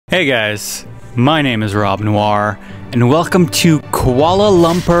Hey guys, my name is Rob Noire, and welcome to Koala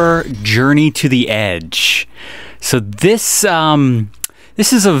Lumpur Journey to the Edge. So this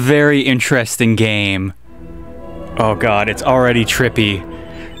is a very interesting game. Oh god, it's already trippy.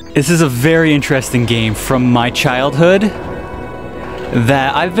 This is a very interesting game from my childhood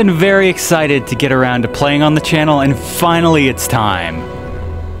that I've been very excited to get around to playing on the channel, and finally it's time.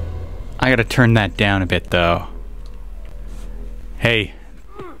 I gotta turn that down a bit though. Hey.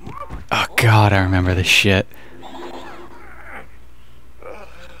 Oh god, I remember this shit.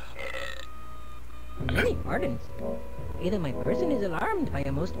 Many pardons. Either my person is alarmed by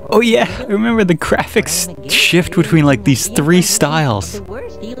a most... Oh yeah, I remember the graphics shift between like these three styles. The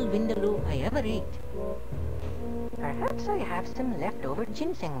worst eel vindaloo I ever ate. Perhaps I have some leftover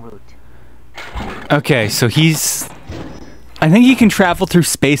ginseng root. Okay, so he's... I think he can travel through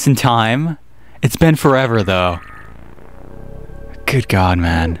space and time. It's been forever though. Good god,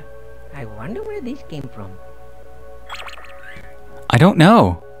 man. I wonder where these came from. I don't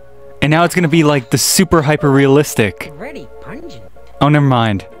know. And now it's gonna be like the super hyper realistic. Very pungent. Oh, never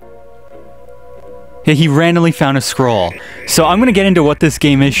mind. Yeah, he randomly found a scroll. So I'm gonna get into what this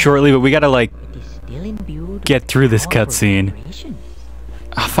game is shortly, but we gotta like get through this cutscene.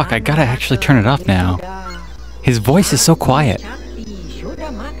 Ah, fuck, I gotta actually turn it off now. His voice is so quiet.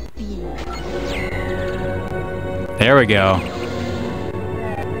 There we go.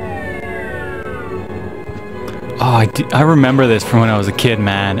 Oh, I remember this from when I was a kid,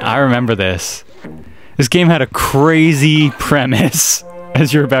 man. I remember this. This game had a crazy premise,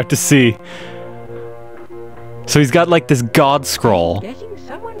 as you're about to see. So he's got like this god scroll. Guessing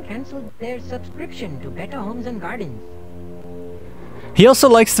someone canceled their subscription to Better Homes and Gardens. He also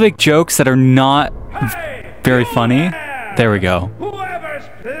likes to make jokes that are not very funny. There we go. Whoever's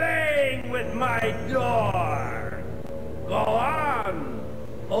playing with my door, go on,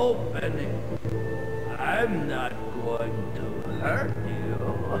 open it. I'm not going to hurt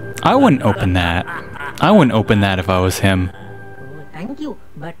you. I wouldn't open that. I wouldn't open that if I was him. Oh, thank you,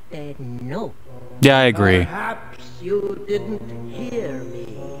 but no. Yeah, I agree. Perhaps you didn't hear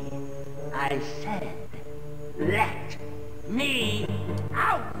me. I said, let me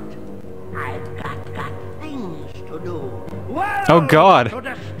out. I've got things to do. Well, Oh god.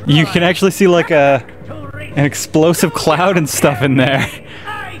 You can actually see like an explosive cloud and stuff in there.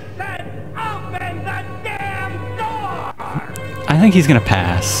 I said, open the damn door. I think he's gonna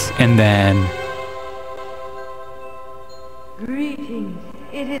pass, and then... Greetings,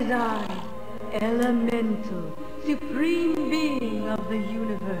 it is I, Elemental, Supreme Being of the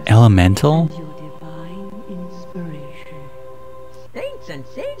Universe. Elemental? And your divine inspiration. Saints and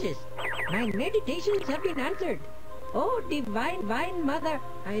sages, my meditations have been answered. Oh, divine Mother,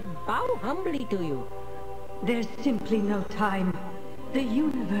 I bow humbly to you. There's simply no time. The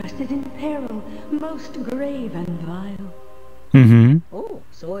universe is in peril, most grave and vile. Mm-hmm. Oh,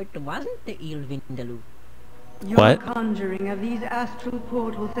 so it wasn't the eel vindaloo. Your What? conjuring of these astral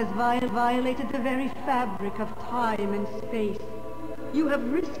portals has violated the very fabric of time and space. You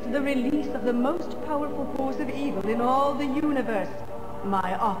have risked the release of the most powerful force of evil in all the universe.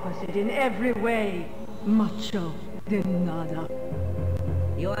 My opposite in every way, Macho de Nada.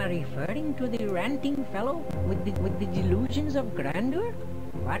 You are referring to the ranting fellow with the delusions of grandeur?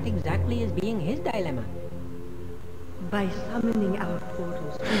 What exactly is being his dilemma? By summoning our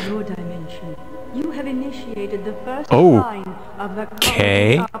portals to your dimension, you have initiated the first Oh. sign of the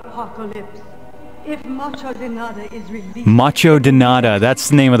Okay. coming apocalypse. If Macho de Nada is released... Macho de Nada, that's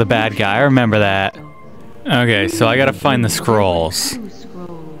the name of the bad guy, I remember that. Okay, so I gotta find the scrolls. Two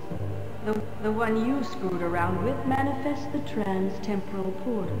scrolls. The one you screwed around with manifests the trans-temporal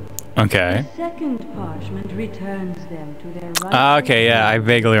portal. Okay. The second parchment returns them to their right. Okay, yeah, I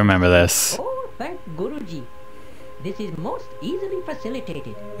vaguely remember this. Oh, thank Guruji. This is most easily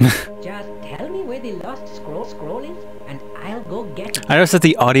facilitated. Just tell me where the lost scroll is, and I'll go get it. I noticed that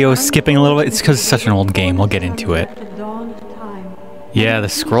the audio is skipping a little bit. It's because it's such an old game. We'll get into it. At the dawn of time. Yeah, the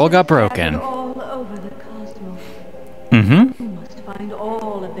scroll got broken. All over the cosmos. Mm-hmm. You must find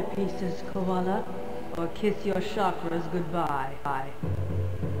all of the pieces, Koala, or kiss your chakras goodbye.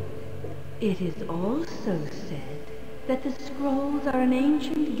 It is also said that the scrolls are an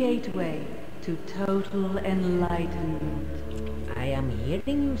ancient gateway to total enlightenment. I am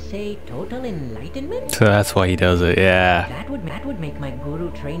hearing you say total enlightenment? So that's why he does it, yeah. That would make my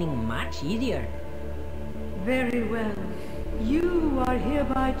guru training much easier. Very well. You are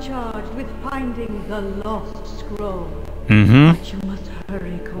hereby charged with finding the lost scroll. Mm-hmm. But you must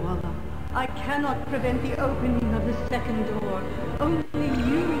hurry, Koala. I cannot prevent the opening of the second door. Only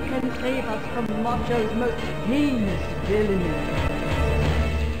you can save us from Macho's most heinous villainy.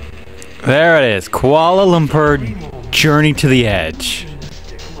 There it is. Koala Lumpur Journey to the Edge.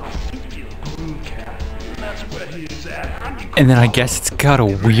 And then I guess it's got a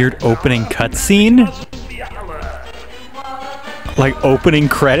weird opening cutscene? Like opening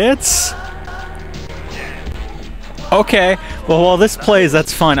credits? Okay, well while this plays,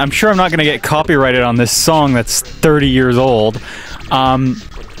 that's fine. I'm sure I'm not going to get copyrighted on this song that's 30 years old.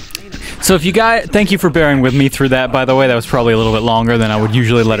 So if you guys, thank you for bearing with me through that, by the way. That was probably a little bit longer than I would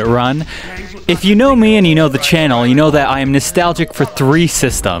usually let it run. If you know me and you know the channel, you know that I am nostalgic for 3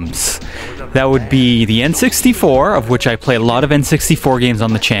 systems. That would be the N64, of which I play a lot of N64 games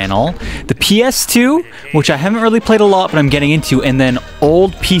on the channel, the PS2, which I haven't really played a lot, but I'm getting into, and then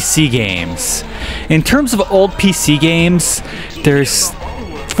old PC games. In terms of old PC games, there's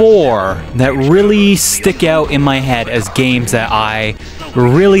 4 that really stick out in my head as games that I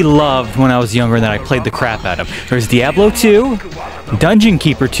really loved when I was younger and that I played the crap out of. There's Diablo 2, Dungeon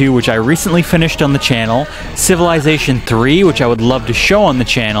Keeper 2, which I recently finished on the channel, Civilization 3, which I would love to show on the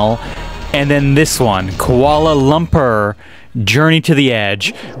channel, and then this one, Koala Lumpur Journey to the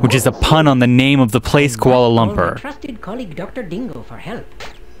Edge, which is a pun on the name of the place, Koala Lumpur. Trusted colleague Dr. Dingo for help.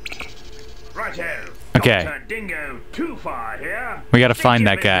 Righto. Okay. Dr. Dingo too far here. We gotta find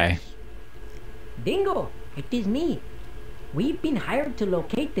that guy. Dingo, it is me. We've been hired to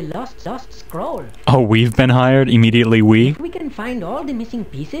locate the lost scroll. Oh, we've been hired? Immediately we? If we can find all the missing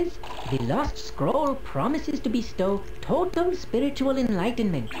pieces, the lost scroll promises to bestow total spiritual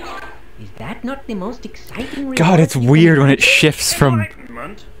enlightenment. Is that not the most exciting reward? God, it's weird when it shifts from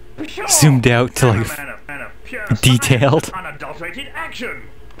zoomed out to like detailed. Unadulterated action.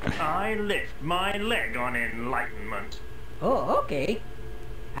 I lift my leg on enlightenment. Oh, okay.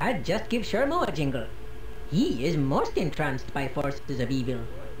 I'd just give Shermo a jingle. He is most entranced by forces of evil.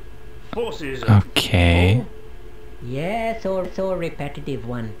 Forces of... Okay. Yes, so repetitive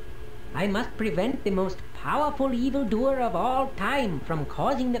one. I must prevent the most powerful evildoer of all time from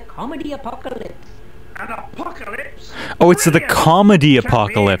causing the comedy apocalypse. An apocalypse? Oh, it's the comedy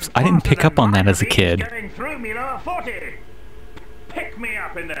apocalypse. I didn't pick up on that as a kid. Getting through me lower 40. Pick me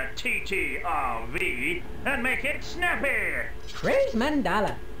up in the TTRV and make it snappy. Praise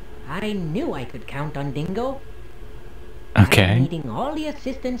Mandala. I knew I could count on Dingo. Okay. I'm needing all the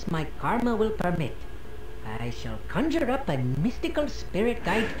assistance my karma will permit. I shall conjure up a mystical spirit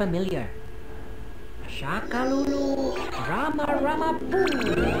guide familiar. Shakalulu Rama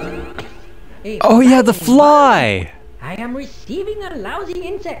Poo. Oh yeah, the fly! I am receiving a lousy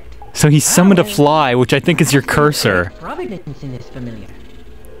insect. So he summoned a fly, which I think is your cursor. Providence in this familiar.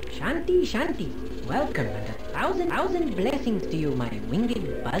 Shanti, Shanti. Welcome and a thousand blessings to you, my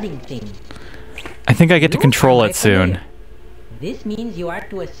winged buzzing thing. I think I get to control it soon. This means you are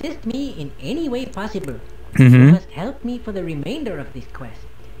to assist me in any way possible. Mm-hmm. You must help me for the remainder of this quest.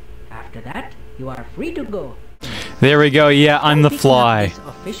 After that, you are free to go. There we go. Yeah, I'm the fly. This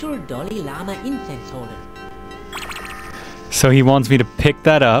official Dalai Lama incense holder. So he wants me to pick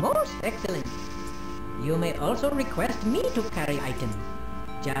that up. Most excellent. You may also request me to carry items.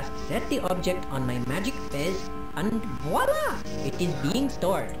 Just set the object on my magic fez and voila! It is being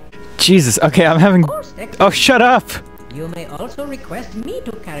stored. Jesus, okay, I'm having... Oh, shut up! You may also request me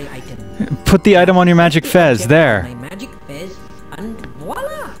to carry items. Put the item on your magic fez, there. My magic fez and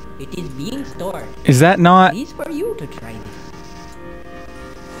voila! It is being stored. Is that not... Please for you to try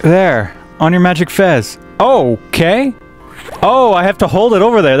this. There, on your magic fez. Oh, okay. Oh, I have to hold it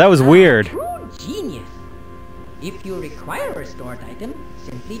over there. That was weird. True genius. If you require a stored item,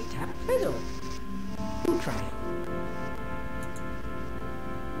 simply tap Fezo. You try it.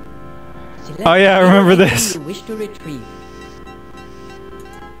 Select Oh yeah, I remember anything this. You wish to retrieve.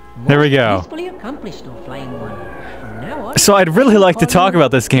 There we go. Peacefully accomplished, O flying one. From now on, So I'd really like to talk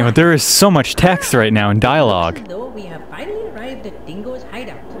about this game, but there is so much text right now and dialogue. though we have finally arrived at Dingo's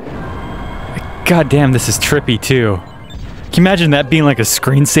hideout. God damn, this is trippy too. Can you imagine that being like a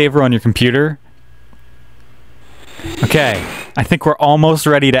screensaver on your computer? Okay, I think we're almost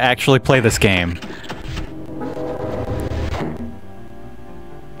ready to actually play this game.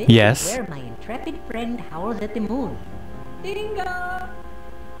 This Yes. is where my intrepid friend howls at the moon. Dingo!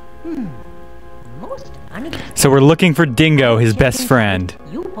 Most unexpected. So we're looking for Dingo, his best friend.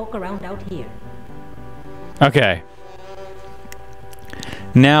 You poke around out here. Okay.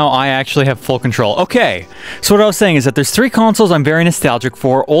 Now I actually have full control. Okay, so what I was saying is that there's 3 consoles I'm very nostalgic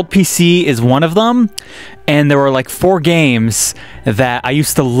for. Old PC is one of them, and there were like 4 games that I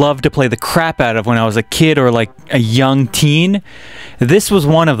used to love to play the crap out of when I was a kid or like a young teen. This was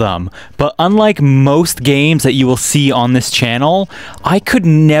one of them, but unlike most games that you will see on this channel, I could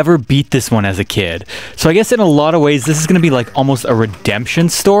never beat this one as a kid. So I guess in a lot of ways this is going to be like almost a redemption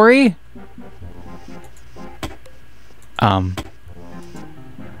story.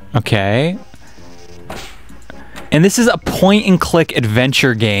 Okay. And this is a point-and-click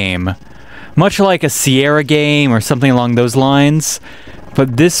adventure game. Much like a Sierra game or something along those lines.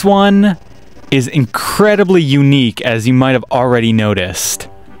 But this one is incredibly unique, as you might have already noticed.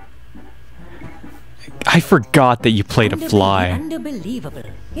 I forgot that you played a fly. Unbelievable.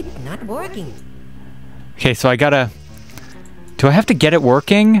 It's not working. Okay, so I gotta... Do I have to get it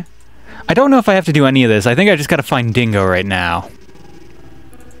working? I don't know if I have to do any of this. I think I just gotta find Dingo right now.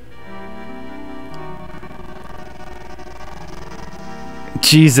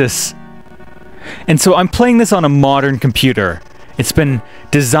 Jesus. And so I'm playing this on a modern computer. It's been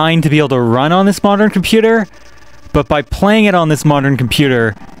designed to be able to run on this modern computer, but by playing it on this modern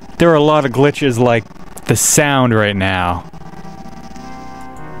computer, there are a lot of glitches like the sound right now.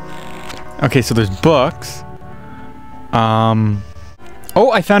 Okay, so there's books.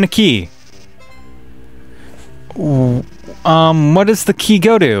 Oh, I found a key. What does the key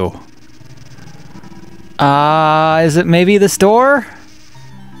go to? Is it maybe this door?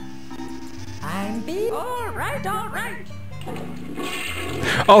 All right.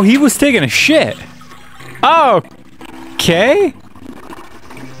 Oh, he was taking a shit. Oh, okay.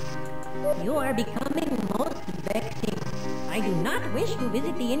 You are becoming most vexing. I do not wish to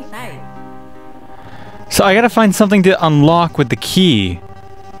visit the inside. So I gotta find something to unlock with the key.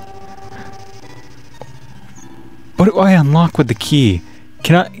 What do I unlock with the key?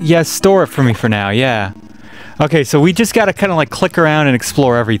 Can I? Yeah, store it for me for now, yeah. Okay, so we just gotta kind of like click around and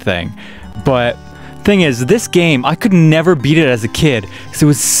explore everything. But thing is, this game, I could never beat it as a kid because it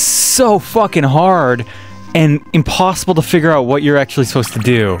was so fucking hard and impossible to figure out what you're actually supposed to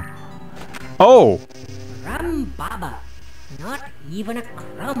do. Oh! Crumb Baba. Not even a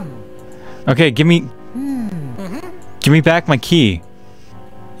crumb. Okay, give me back my key.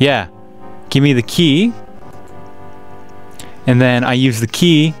 Yeah. Give me the key. And then I use the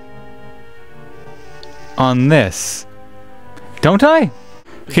key on this. Don't I?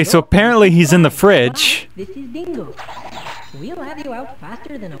 Okay, so apparently he's in the fridge. This is Dingo. We'll have you out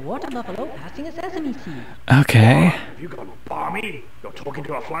faster than a water buffalo passing a sesame seed. Okay. Have you gone balmy? You're talking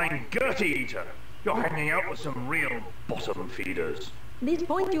to a flying Gertie eater. You're hanging out with some real bottom feeders. This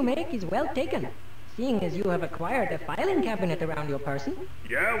point you make is well taken, seeing as you have acquired a filing cabinet around your person.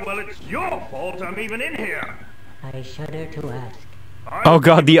 Yeah, well, it's your fault I'm even in here. I shudder to ask. Oh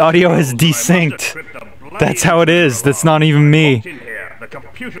god, the audio is desynced. That's how it is. That's not even me. The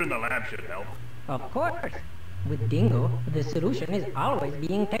computer in the lab should help. Of course. With Dingo, the solution is always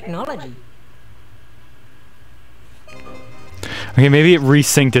being technology. Okay, maybe it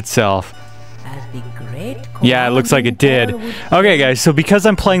resynced itself. As the great Yeah, it looks like it did. Okay, guys, so because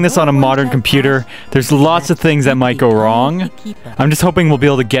I'm playing this on a modern computer, there's lots of things that might go wrong. I'm just hoping we'll be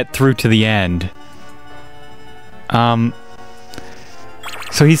able to get through to the end.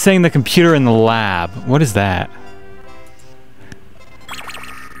 So he's saying the computer in the lab. What is that?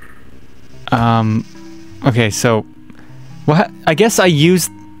 Okay, so... What? I guess I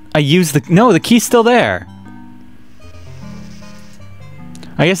used the... No, the key's still there.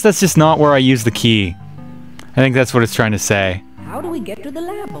 I guess that's just not where I used the key. I think that's what it's trying to say. How do we get to the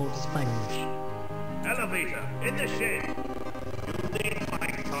lab, old sponge? Elevator, in the shed. You need my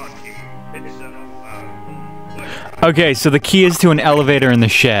car key. It's, Okay, so the key is to an elevator in the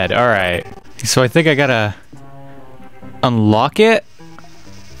shed. Alright. So I think I gotta... unlock it?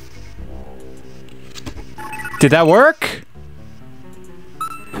 Did that work?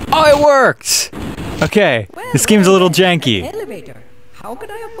 Oh, it worked! Okay, this game's a little janky. Elevator. How could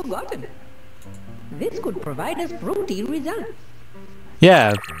I have forgotten? This could provide us fruity results.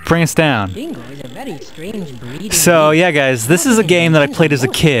 Yeah, bring us down. Dingo is a very strange breed. So yeah, guys, this is a game that I played as a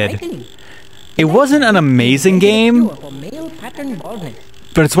kid. It wasn't an amazing game,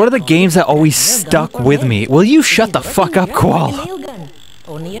 but it's one of the games that always stuck with me. Will you shut the fuck up, Koala?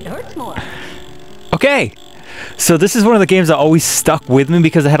 Only it hurts more. Okay, so this is one of the games that always stuck with me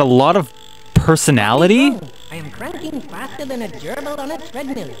because it had a lot of personality. I am cranking faster than a gerbil on a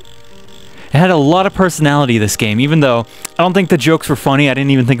treadmill. It had a lot of personality, this game, even though I don't think the jokes were funny. I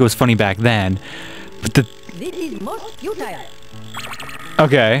didn't even think it was funny back then. But This is most futile.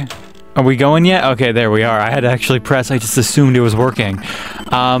 Okay. Are we going yet? Okay, there we are. I had to actually press. I just assumed it was working.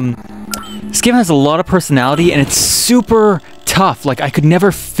 This game has a lot of personality, and it's super tough. Like, I could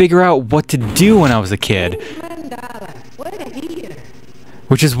never figure out what to do when I was a kid.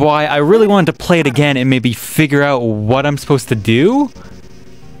 Which is why I really wanted to play it again and maybe figure out what I'm supposed to do.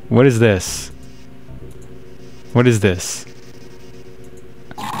 What is this? What is this?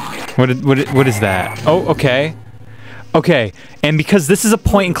 What is that? Oh, okay. Okay, and because this is a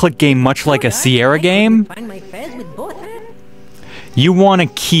point-and-click game much like a Sierra game, You want to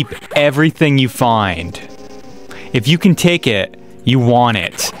keep everything you find. If you can take it, you want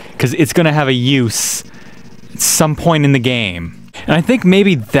it. Because it's going to have a use at some point in the game. And I think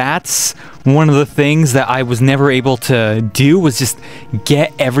maybe that's one of the things that I was never able to do, was just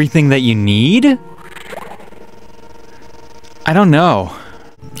get everything that you need? I don't know.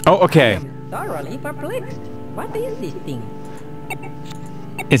 Oh, okay. I'm thoroughly perplexed. What is this thing?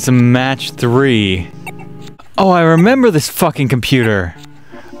 It's a match 3. Oh, I remember this fucking computer.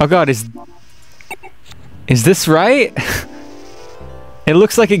 Oh god, is this right? It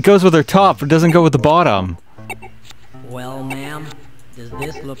looks like it goes with her top, but doesn't go with the bottom. Well, ma'am, does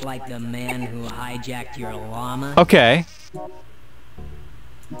this look like the man who hijacked your llama? Okay.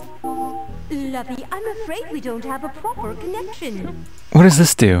 Lovey, I'm afraid we don't have a proper connection. What does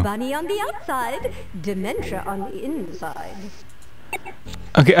this do? Bunny on the outside, dementia on the inside.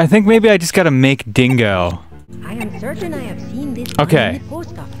 Okay, I think maybe I just gotta make Dingo. I am certain I have seen this Okay. in the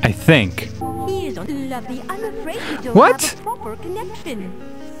post office. I think. He is on... Lovey, I'm afraid we don't What? have a proper connection.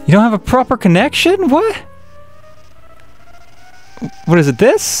 You don't have a proper connection? What? What is it,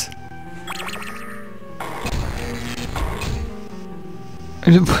 this?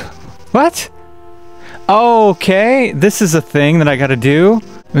 What? Oh, okay, this is a thing that I gotta do.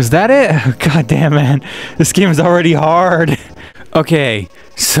 Was that it? God damn, man. This game is already hard. Okay,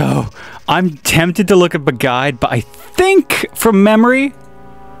 so I'm tempted to look up a guide, but I think from memory...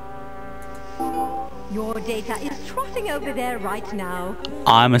 Your data is trotting over there right now.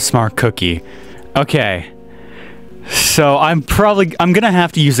 I'm a smart cookie. Okay. So I'm gonna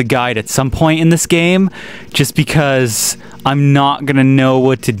have to use a guide at some point in this game, just because I'm not gonna know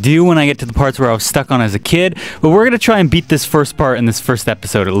what to do when I get to the parts where I was stuck on as a kid. But we're gonna try and beat this first part in this first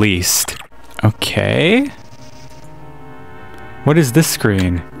episode at least. Okay. What is this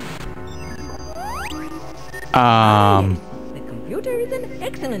screen? The computer is an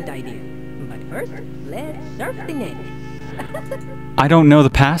excellent idea. But first, let's surf the net. I don't know the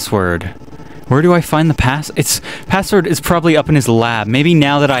password. Where do I find the password is probably up in his lab. Maybe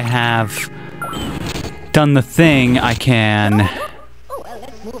now that I have done the thing, I can... Oh, well,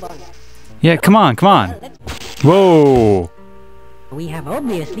 let's move on. Yeah, come on, come on. Whoa. We have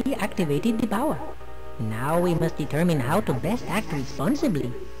obviously activated the power. Now we must determine how to best act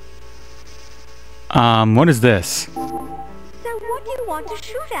responsibly. What is this? So what do you want to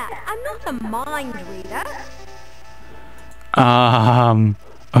shoot at? I'm not a mind reader.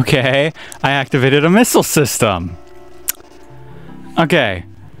 Okay. I activated a missile system. Okay.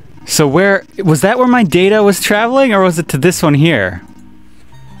 So where... Was that where my data was traveling, or was it to this one here?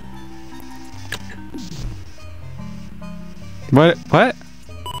 What?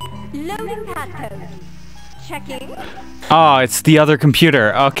 Loading passcode. Checking. Oh, it's the other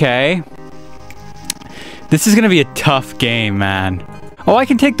computer. Okay. This is gonna be a tough game, man. Oh, I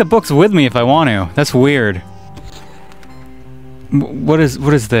can take the books with me if I want to. That's weird. What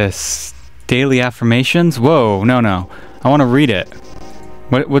is this? Daily affirmations? Whoa, no. I want to read it.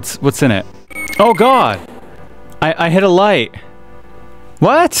 What's in it? Oh god! I hit a light.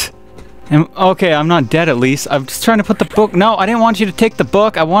 What? Okay, I'm not dead at least. I'm just trying to put the book... No, I didn't want you to take the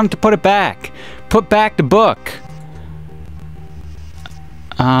book. I wanted to put it back. Put back the book.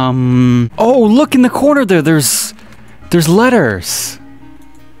 Oh, look in the corner there. There's letters.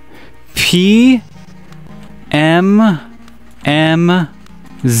 P M M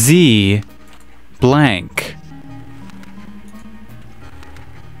Z blank.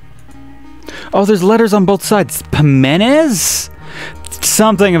 Oh, there's letters on both sides. Jimenez?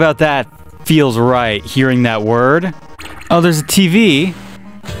 Something about that feels right, hearing that word. Oh, there's a TV.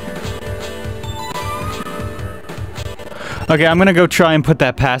 Okay, I'm gonna go try and put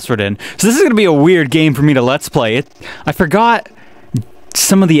that password in. So this is gonna be a weird game for me to let's play. I forgot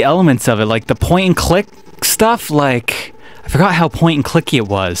some of the elements of it, like the point and click stuff, like... I forgot how point and clicky it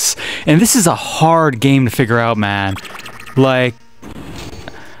was. And this is a hard game to figure out, man. Like...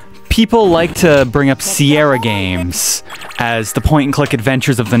 People like to bring up Sierra games as the point and click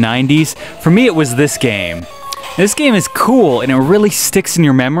adventures of the 90s. For me, it was this game. This game is cool and it really sticks in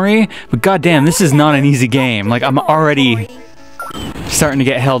your memory, but goddamn, this is not an easy game. Like, I'm already starting to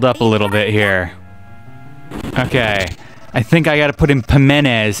get held up a little bit here. Okay, I think I gotta put in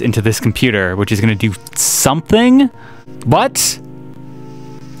Jimenez into this computer, which is gonna do something? What?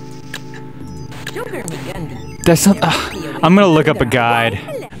 That's not... I'm gonna look up a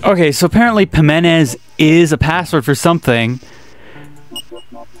guide. Okay, so apparently Jimenez is a password for something,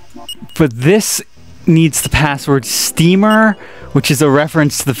 but this needs the password steamer, which is a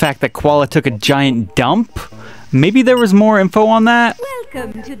reference to the fact that Koala took a giant dump. Maybe there was more info on that?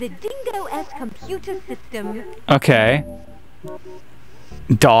 Welcome to the Dingo S computer system. Okay.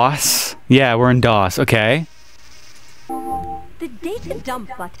 DOS? Yeah, we're in DOS. Okay. The data dump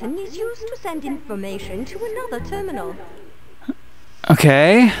button is used to send information to another terminal.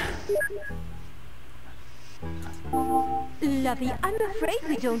 Okay. Lovey, I'm afraid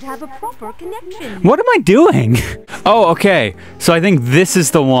we don't have a proper connection. What am I doing? Oh, okay. So I think this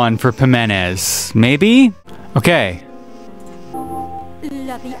is the one for Jimenez. Maybe? Okay.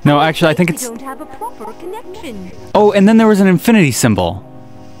 Lovey, No, I'm actually, I afraid think we it's... don't have a proper connection. Oh, and then there was an infinity symbol.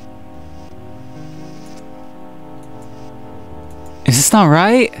 Is this not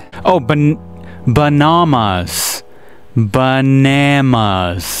right? Oh, bananas.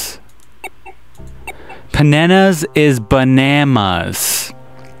 Bananas. Bananas is bananas.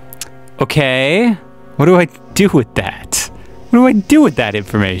 Okay. What do I do with that? What do I do with that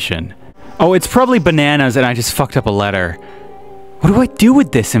information? Oh, it's probably bananas and I just fucked up a letter. What do I do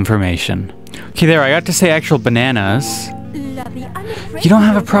with this information? Okay, there, I got to say actual bananas. Lovey, I'm afraid You don't we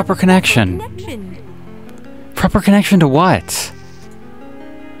have a proper connection. Proper connection to what?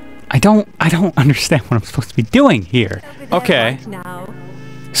 I don't understand what I'm supposed to be doing here. Okay. Right now.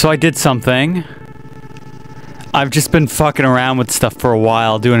 So I did something. I've just been fucking around with stuff for a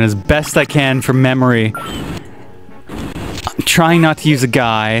while, doing as best I can from memory. I'm trying not to use a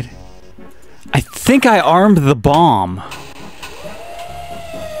guide. I think I armed the bomb.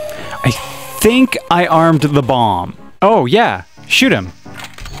 I think I armed the bomb. Oh, yeah. Shoot him.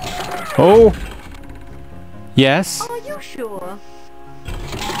 Oh. Yes. Are you sure?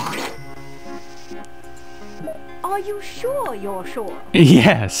 Are you sure you're sure?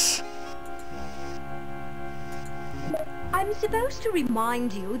 Yes. I'm supposed to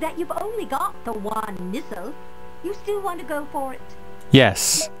remind you that you've only got the one missile. You still want to go for it?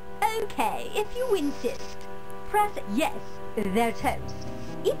 Yes. Okay, if you insist. Press yes, they're toast.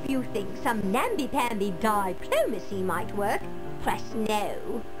 If you think some namby-pamby diplomacy might work, press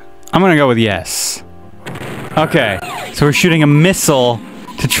no. I'm gonna go with yes. Okay, so we're shooting a missile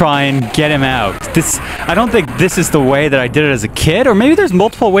to try and get him out. I don't think this is the way that I did it as a kid, or maybe there's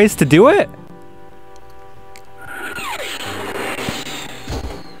multiple ways to do it?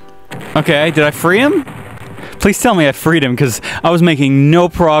 Okay, did I free him? Please tell me I freed him, because I was making no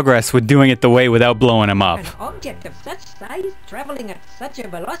progress with doing it the way without blowing him up. An object of such size traveling at such a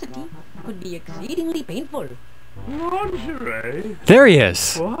velocity could be exceedingly painful. Lingerie? There he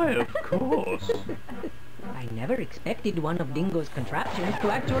is. Why, of course. I never expected one of Dingo's contraptions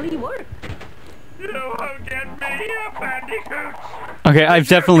to actually work. You won't get me, you bandicoots! Okay, I've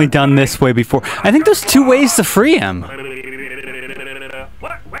definitely done this way before. I think there's two ways to free him.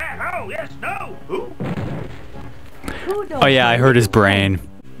 What? Where? Oh, yes, no! Who? Oh yeah, I heard his brain.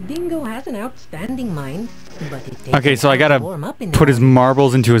 Dingo has an outstanding mind, but it takes Okay, so I time to gotta warm up in put his the mind.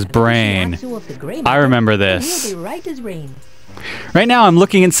 marbles into his brain. Lasso of the gray I matter, remember and this. He'll be right as rain. Right now I'm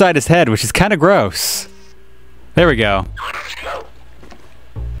looking inside his head, which is kind of gross. There we go.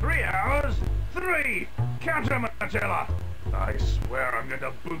 3 hours? 3! Count 'em, Attila! I swear I'm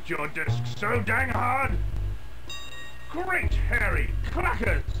gonna boot your disc so dang hard! Great hairy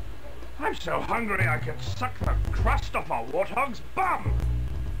clackers! I'm so hungry I could suck the crust off a warthog's bum!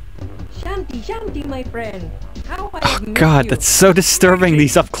 Shanty, Shanty, my friend. How I have missed God, you. that's so disturbing,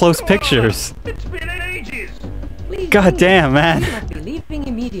 these up-close pictures. It's been ages! Please, God Dingo, damn, man. You must be leaving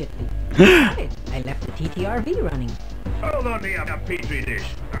immediately. Besides, I left the TTRV running. Hold on to your petri dish.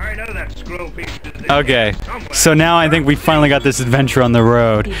 I know that scroll piece is in Okay, there somewhere. so now I think we finally got this adventure on the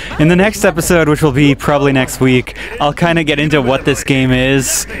road. In the next episode, which will be probably next week, I'll kind of get into what this game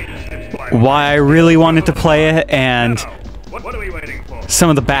is, why I really wanted to play it, and What are we waiting for? some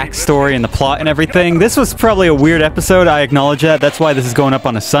of the backstory and the plot and everything. This was probably a weird episode, I acknowledge that. That's why this is going up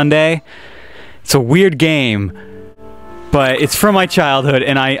on a Sunday. It's a weird game, but it's from my childhood,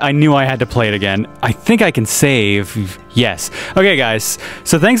 and I knew I had to play it again. I think I can save. Yes. Okay, guys.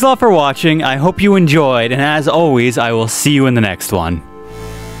 So thanks a lot for watching. I hope you enjoyed, and as always, I will see you in the next one.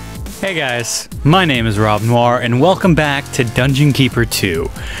 Hey guys, my name is Rob Noire, and welcome back to Dungeon Keeper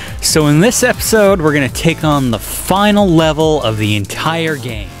 2. So in this episode, we're going to take on the final level of the entire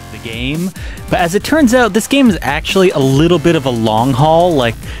game. But as it turns out, this game is actually a little bit of a long haul,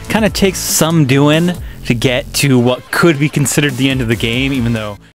 like, kind of takes some doing to get to what could be considered the end of the game, even though